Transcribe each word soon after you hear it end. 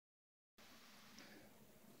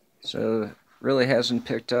So it really hasn't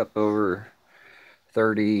picked up over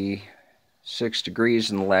 36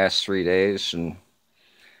 degrees in the last 3 days, and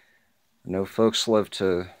I know folks love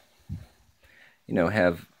to,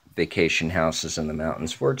 have vacation houses in the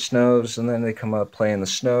mountains where it snows, and then they come up, play in the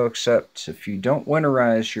snow. Except if you don't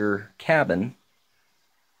winterize your cabin,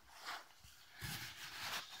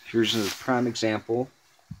 here's a prime example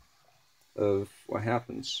of what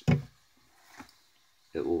happens.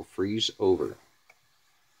 It will freeze over.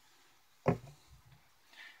 And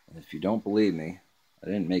if you don't believe me, I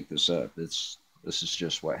didn't make this up. This is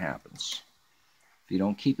just what happens. If you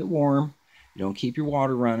don't keep it warm, you don't keep your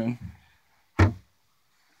water running,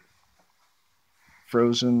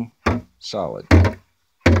 frozen solid.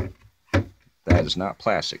 That is not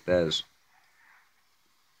plastic. That is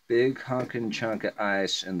big honking chunk of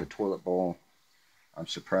ice in the toilet bowl. I'm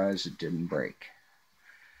surprised it didn't break.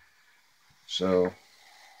 So,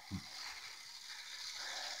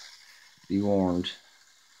 be warned.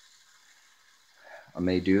 I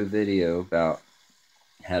may do a video about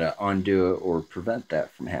how to undo it or prevent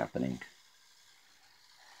that from happening.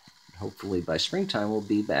 Hopefully by springtime we'll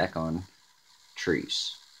be back on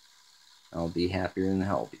trees. I'll be happier than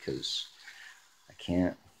hell because I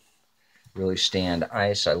can't really stand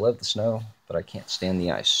ice. I love the snow, but I can't stand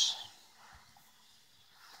the ice.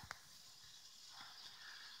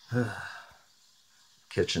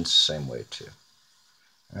 Kitchen's the same way too.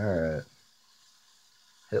 Alright.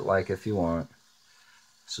 Hit like if you want.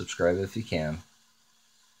 Subscribe if you can.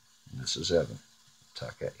 This is Evan.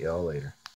 Talk at y'all later.